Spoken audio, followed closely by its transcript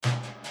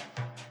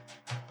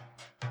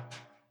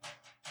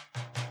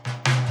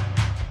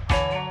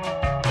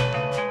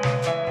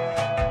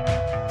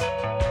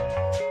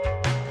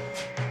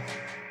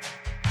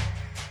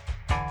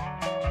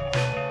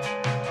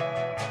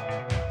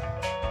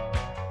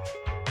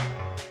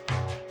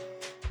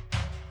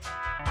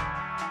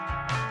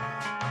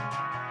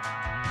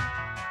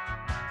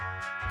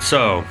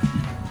So,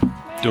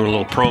 doing a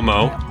little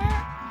promo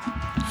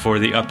for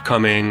the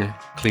upcoming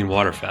Clean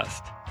Water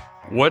Fest.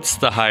 What's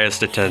the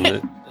highest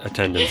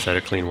attendance at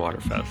a Clean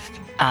Water Fest?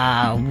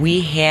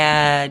 We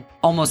had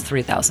almost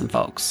 3,000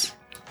 folks.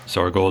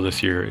 So our goal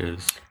this year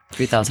is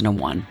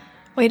 3,001.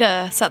 Way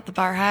to set the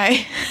bar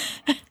high.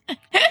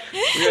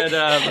 We had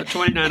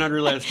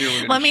 2,900 last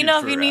year. Let me know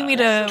if you need me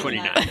to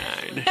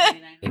 29.9.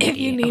 if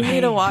you need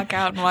me to walk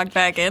out and walk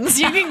back in,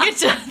 so you can get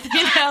to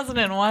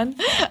 3001.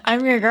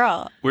 I'm your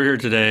girl. We're here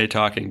today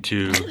talking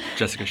to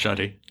Jessica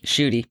Schutte.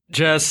 Shooty.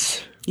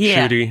 Jess,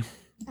 Yeah. Schutte.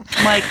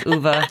 Mike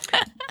Uva.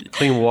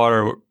 Clean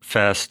Water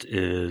Fest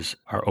is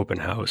our open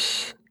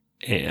house,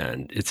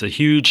 and it's a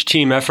huge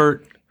team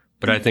effort.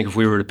 But I think if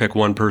we were to pick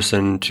one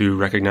person to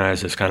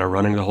recognize as kind of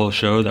running the whole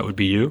show, that would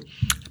be you.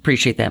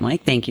 Appreciate that,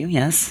 Mike. Thank you.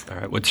 Yes. All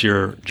right. What's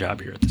your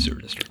job here at the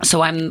sewer district?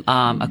 So I'm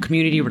a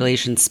community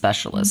relations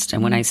specialist.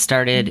 And when I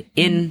started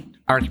in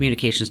our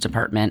communications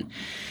department,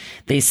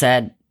 they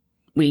said,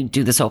 we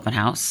do this open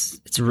house.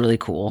 It's really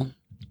cool,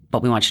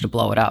 but we want you to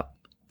blow it up.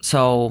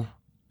 So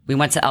we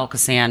went to El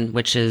Casan,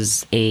 which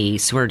is a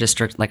sewer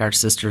district, like our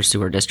sister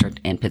sewer district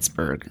in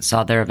Pittsburgh.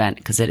 Saw their event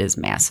because it is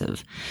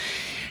massive.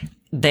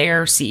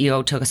 Their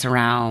CEO took us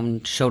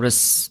around, showed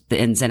us the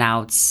ins and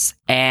outs,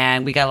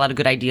 and we got a lot of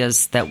good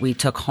ideas that we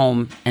took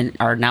home and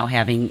are now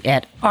having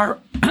at our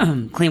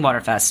Clean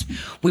Water Fest.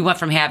 We went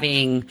from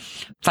having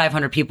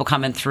 500 people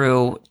coming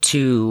through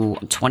to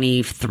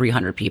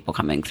 2,300 people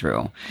coming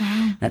through.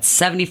 Wow. That's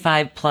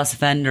 75 plus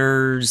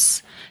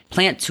vendors,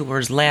 plant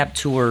tours, lab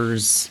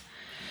tours,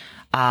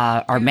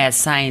 our mad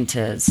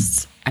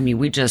scientists. I mean,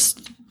 we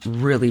just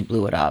really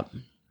blew it up.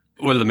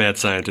 What do the mad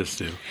scientists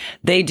do?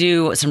 They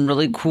do some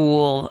really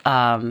cool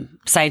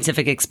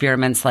scientific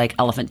experiments like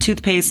elephant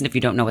toothpaste. And if you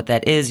don't know what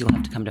that is, you'll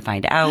have to come to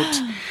find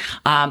out.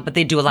 But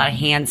they do a lot of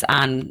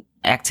hands-on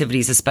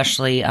activities,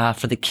 especially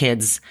for the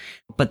kids.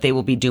 But they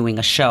will be doing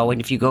a show. And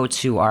if you go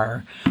to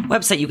our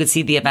website, you can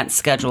see the event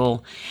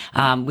schedule.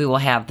 We will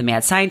have the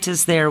mad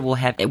scientists there. We'll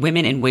have a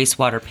women in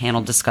wastewater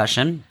panel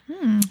discussion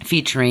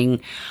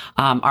featuring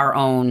our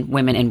own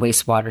women in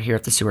wastewater here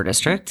at the sewer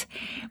district.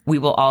 We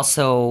will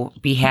also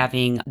be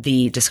having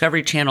the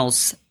Discovery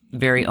Channel's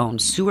very own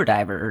sewer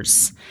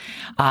divers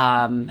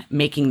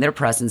making their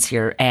presence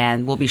here.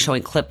 And we'll be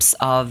showing clips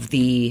of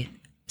the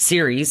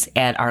series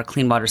at our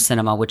Clean Water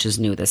Cinema, which is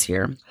new this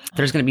year.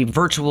 There's going to be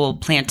virtual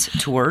plant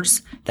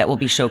tours that will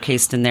be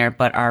showcased in there.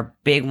 But our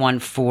big one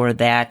for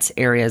that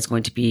area is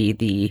going to be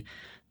the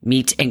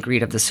meet and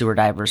greet of the sewer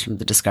divers from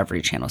the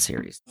Discovery Channel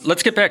series.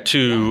 Let's get back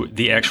to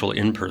the actual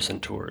in-person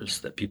tours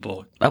that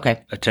people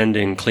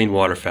attending Clean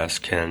Water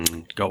Fest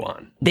can go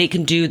on. They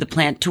can do the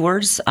plant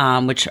tours,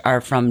 which are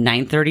from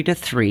 9:30 to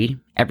 3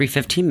 every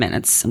 15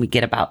 minutes. And we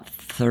get about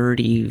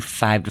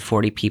 35 to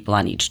 40 people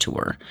on each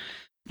tour.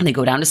 And they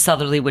go down to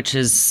Southerly, which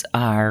is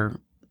our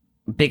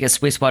biggest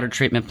wastewater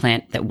treatment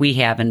plant that we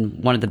have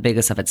and one of the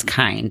biggest of its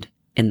kind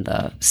in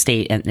the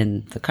state and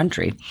in the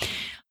country.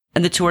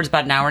 And the tour is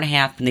about an hour and a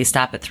half, and they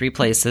stop at 3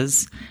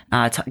 places,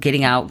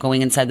 getting out,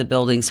 going inside the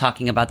buildings,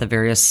 talking about the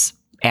various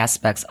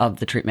aspects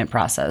of the treatment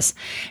process.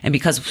 And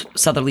because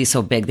Southerly is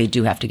so big, they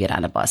do have to get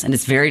on a bus. And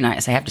it's very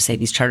nice. I have to say,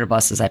 these charter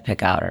buses I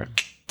pick out are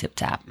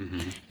tip-top,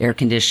 air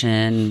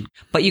conditioned.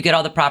 But you get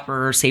all the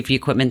proper safety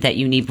equipment that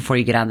you need before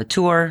you get on the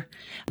tour.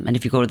 And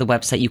if you go to the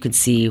website, you can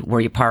see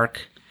where you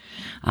park.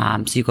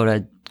 So you go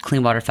to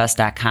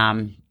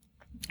cleanwaterfest.com.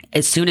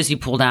 As soon as you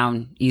pull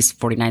down East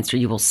 49th Street,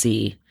 you will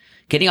see,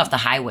 getting off the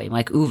highway,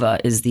 Mike Uva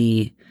is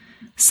the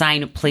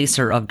sign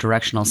placer of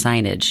directional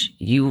signage.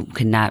 You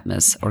cannot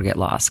miss or get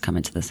lost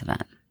coming to this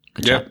event.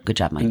 Good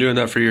job, Mike. Been doing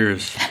that for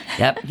years.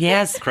 Yep.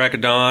 Yes. Crack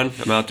of dawn.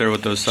 I'm out there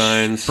with those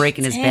signs.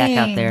 Breaking his back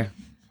out there.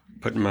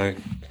 Putting my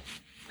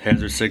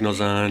hazard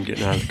signals on,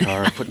 getting out of the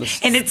car.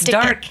 And it's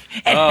dark.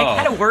 And I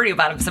kind of worry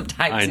about him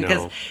sometimes. I know.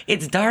 Because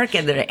it's dark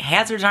and the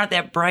hazards aren't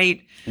that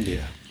bright.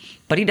 Yeah.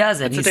 But he does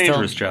it. It's a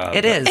dangerous job.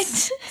 It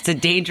is. It's a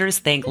dangerous,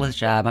 thankless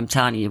job. I'm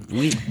telling you.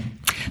 We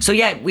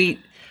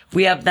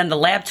have then the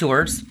lab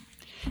tours.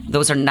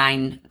 Those are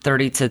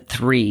 9:30 to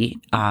 3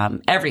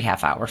 every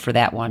half hour for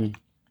that one.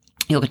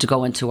 You'll get to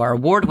go into our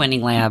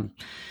award-winning lab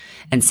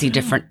and see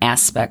different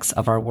aspects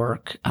of our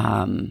work.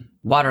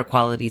 Water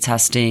quality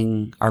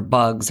testing, our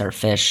bugs, our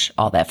fish,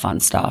 all that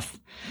fun stuff.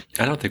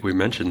 I don't think we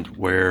mentioned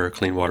where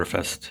Clean Water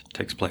Fest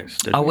takes place,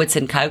 did we? It's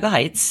in Cuyahoga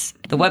Heights.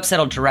 The website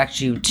will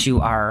direct you to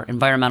our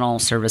environmental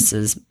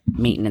services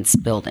maintenance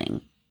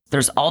building.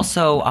 There's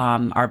also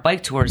our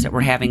bike tours that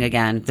we're having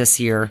again this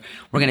year.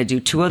 We're going to do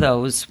 2 of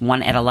those,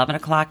 one at 11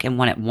 o'clock and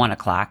one at 1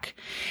 o'clock.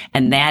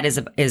 And that is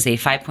a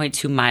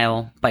 5.2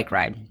 mile bike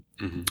ride.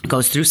 It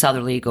goes through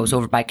Southerly, goes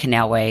over by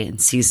Canal Way and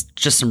sees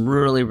just some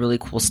really, really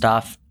cool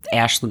stuff.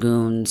 Ash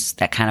lagoons,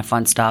 that kind of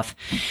fun stuff.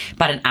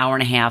 About an hour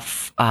and a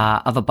half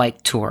of a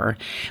bike tour.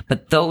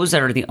 But those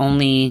are the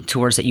only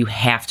tours that you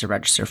have to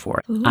register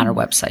for on our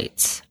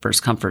website.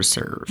 First come, first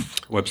serve.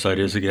 Website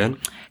is again?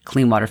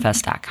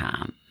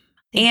 cleanwaterfest.com.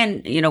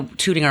 And,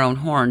 tooting our own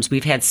horns,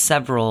 we've had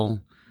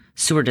several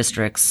sewer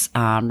districts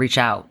reach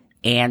out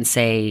and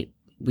say,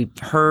 we've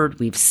heard,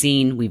 we've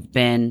seen, we've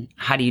been,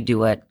 how do you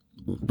do it?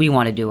 we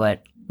want to do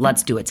it.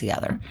 Let's do it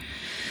together.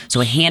 So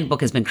a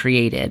handbook has been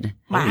created.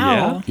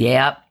 Wow.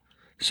 Yep.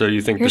 So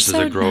you think You're this is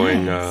so a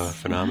growing nice.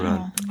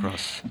 phenomenon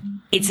across?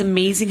 It's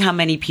amazing how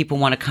many people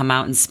want to come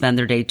out and spend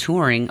their day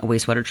touring a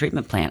wastewater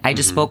treatment plant. I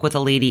just spoke with a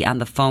lady on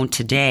the phone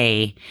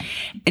today,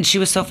 and she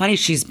was so funny.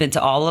 She's been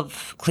to all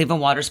of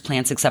Cleveland Water's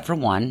plants except for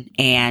one,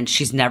 and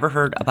she's never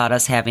heard about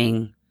us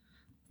having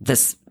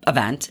this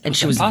event. And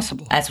she was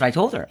impossible. That's what I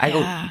told her. I Yeah.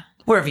 go,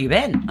 where have you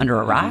been? Under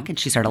a rock? And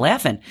she started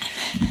laughing.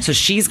 So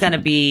she's going to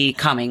be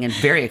coming and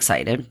very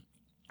excited.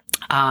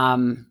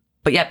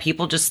 But yeah,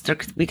 people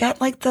we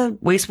got like the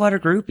wastewater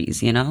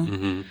groupies, you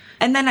know?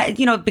 And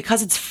then,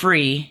 because it's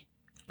free,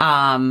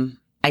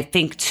 I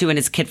think too, and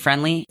it's kid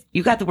friendly,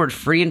 you got the word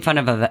free in front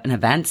of an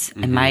event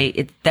and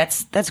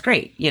that's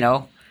great, you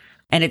know?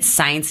 And it's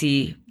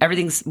sciencey.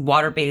 Everything's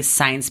water-based,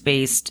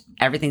 science-based.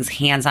 Everything's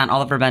hands-on.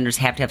 All of our vendors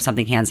have to have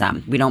something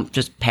hands-on. We don't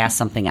just pass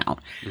something out.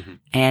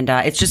 And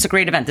it's just a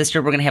great event. This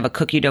year, we're going to have a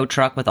cookie dough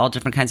truck with all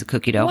different kinds of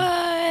cookie dough.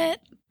 What?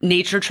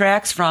 Nature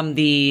tracks from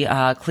the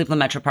Cleveland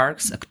Metro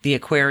Parks, the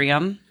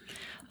aquarium,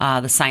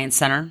 the Science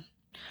Center.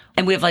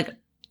 And we have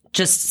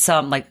just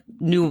some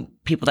new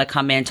people that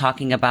come in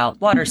talking about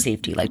water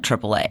safety, like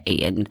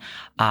AAA.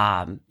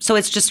 And so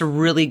it's just a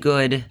really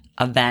good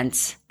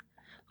event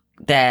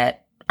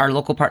that our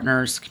local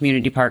partners,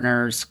 community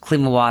partners,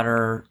 Cleveland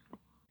Water,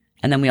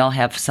 and then we all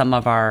have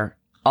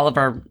all of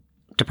our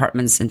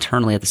departments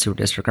internally at the sewer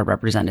district are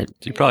represented.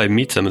 You probably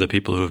meet some of the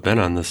people who have been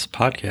on this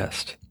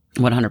podcast.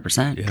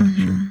 100%.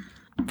 Yeah, sure.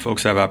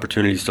 Folks have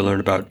opportunities to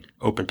learn about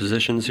open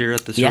positions here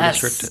at the sewer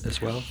district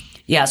as well.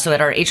 Yeah, so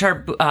at our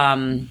HR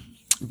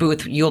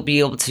booth, you'll be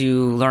able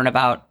to learn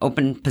about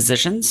open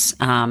positions,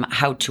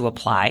 how to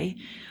apply,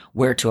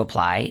 where to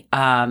apply,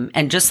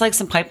 and just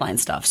some pipeline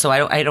stuff. So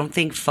I don't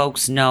think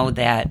folks know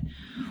that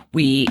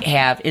we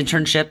have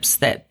internships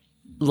that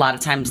a lot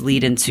of times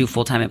lead into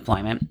full-time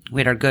employment.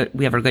 We have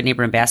our Good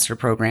Neighbor Ambassador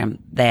program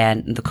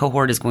that the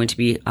cohort is going to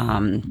be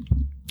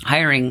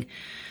hiring,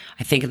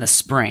 I think, in the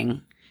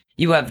spring.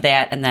 You have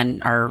that, and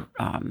then our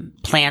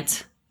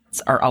plant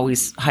are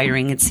always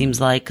hiring, it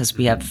seems like, because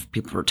we have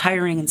people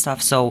retiring and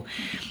stuff. So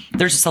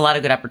there's just a lot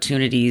of good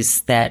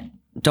opportunities that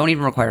don't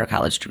even require a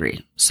college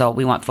degree. So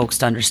we want folks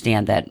to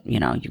understand that, you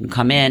can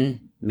come in,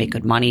 make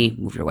good money,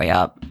 move your way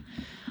up.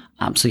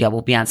 So yeah,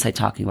 we'll be on site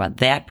talking about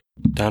that.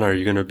 Donna, are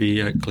you going to be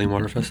at Clean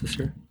Water Fest this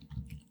year?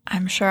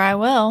 I'm sure I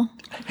will.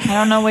 I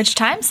don't know which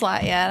time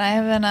slot yet. I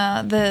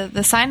haven't.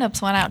 The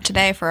signups went out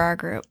today for our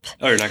group.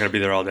 Oh, you're not going to be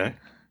there all day?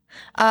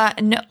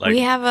 No, we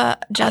have a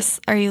Jess.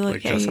 Are you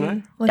looking? Jess and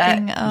I?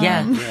 Looking.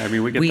 Yeah. Yeah, I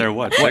mean, we get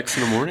there, 6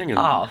 in the morning? And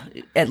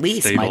At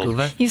least, stay Mike till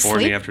Uva. You 4 in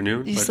sleep? the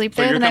afternoon. You But- sleep but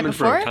there you're the night coming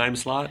before? for a time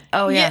slot?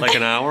 Oh, yeah. Like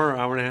an hour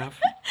and a half?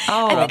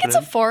 Oh, I think it's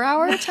a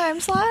 4-hour time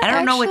slot. I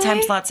don't know what time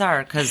actually. slots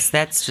are because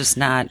that's just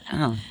not.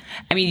 Oh,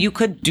 I mean, you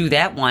could do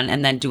that one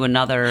and then do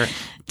another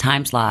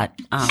time slot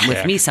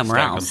with me somewhere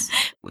stack 'em. else.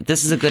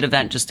 This is a good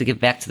event just to give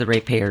back to the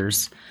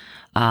ratepayers.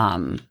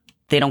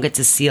 They don't get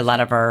to see a lot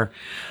of our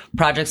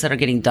projects that are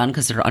getting done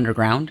because they're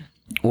underground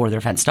or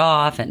they're fenced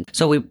off, and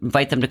so we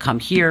invite them to come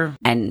here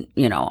and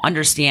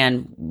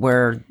understand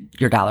where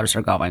your dollars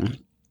are going,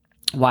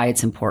 why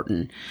it's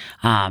important.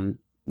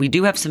 We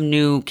do have some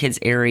new kids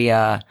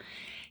area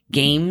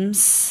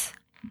games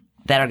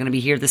that are going to be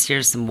here this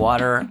year, some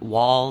water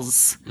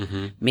walls,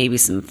 maybe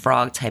some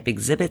frog type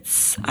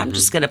exhibits. I'm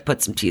just going to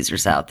put some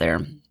teasers out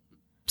there.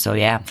 So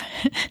yeah,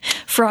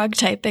 Frog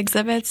type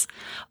exhibits.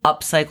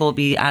 Upcycle will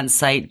be on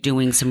site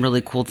doing some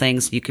really cool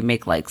things. You can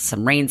make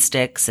some rain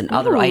sticks and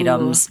other Ooh,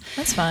 items.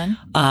 That's fun.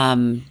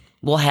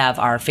 We'll have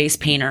our face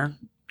painter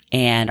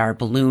and our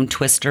balloon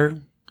twister.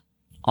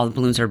 All the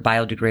balloons are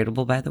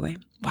biodegradable, by the way.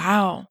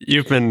 Wow.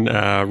 You've been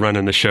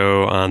running the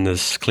show on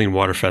this Clean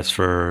Water Fest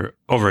for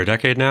over a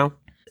decade now.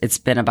 It's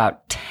been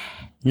about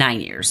 9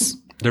 years.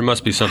 There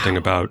must be something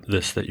about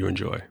this that you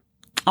enjoy.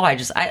 Oh,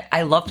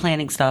 I love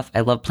planning stuff.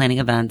 I love planning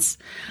events.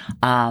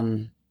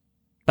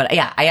 But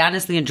yeah, I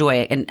honestly enjoy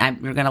it. And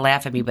you're going to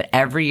laugh at me, but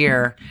every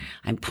year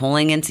I'm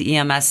pulling into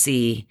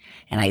EMSC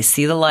and I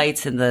see the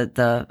lights and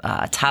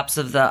the tops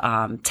of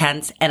the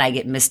tents, and I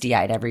get misty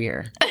eyed every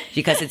year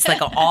because it's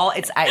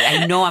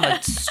I know I'm a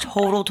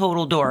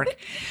total dork,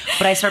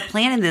 but I start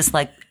planning this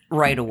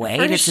right away,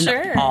 For and it's sure.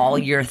 an all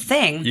year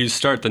thing. You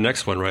start the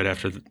next one right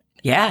after it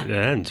Yeah.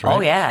 ends, right?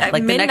 Oh yeah. At the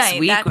next midnight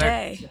week that where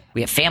day.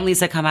 we have families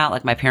that come out.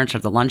 Like my parents are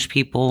the lunch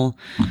people,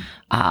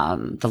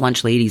 the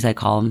lunch ladies, I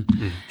call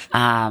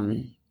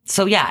them.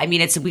 So yeah, I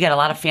mean, we got a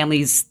lot of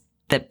families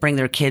that bring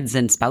their kids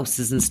and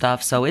spouses and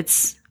stuff. So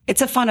it's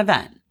a fun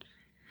event,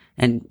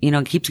 and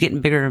it keeps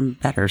getting bigger and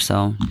better.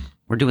 So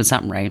we're doing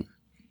something right.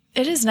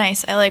 It is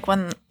nice. I like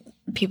when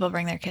people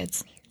bring their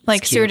kids,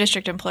 like It's sewer cute.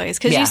 district employees,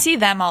 because Yeah. you see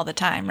them all the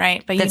time,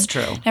 right? But That's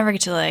you true. never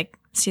get to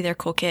see their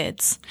cool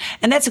kids.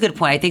 And that's a good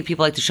point. I think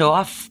people like to show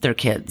off their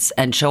kids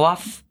and show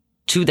off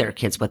to their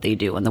kids what they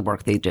do and the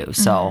work they do.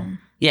 So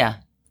yeah.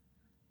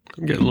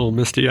 I'm getting a little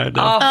misty eyed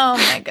now. Oh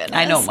my goodness.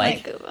 I know,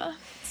 Mike. Uva.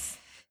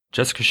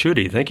 Jessica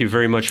Schutte, thank you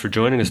very much for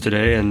joining us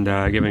today and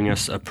giving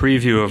us a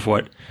preview of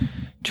what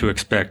to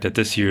expect at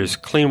this year's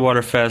Clean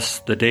Water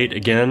Fest. The date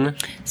again?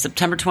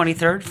 September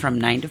 23rd from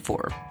 9 to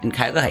 4 in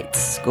Cuyahoga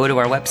Heights. Go to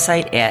our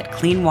website at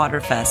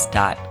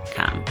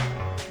cleanwaterfest.com.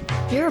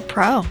 You're a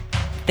pro.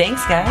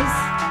 Thanks,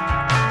 guys.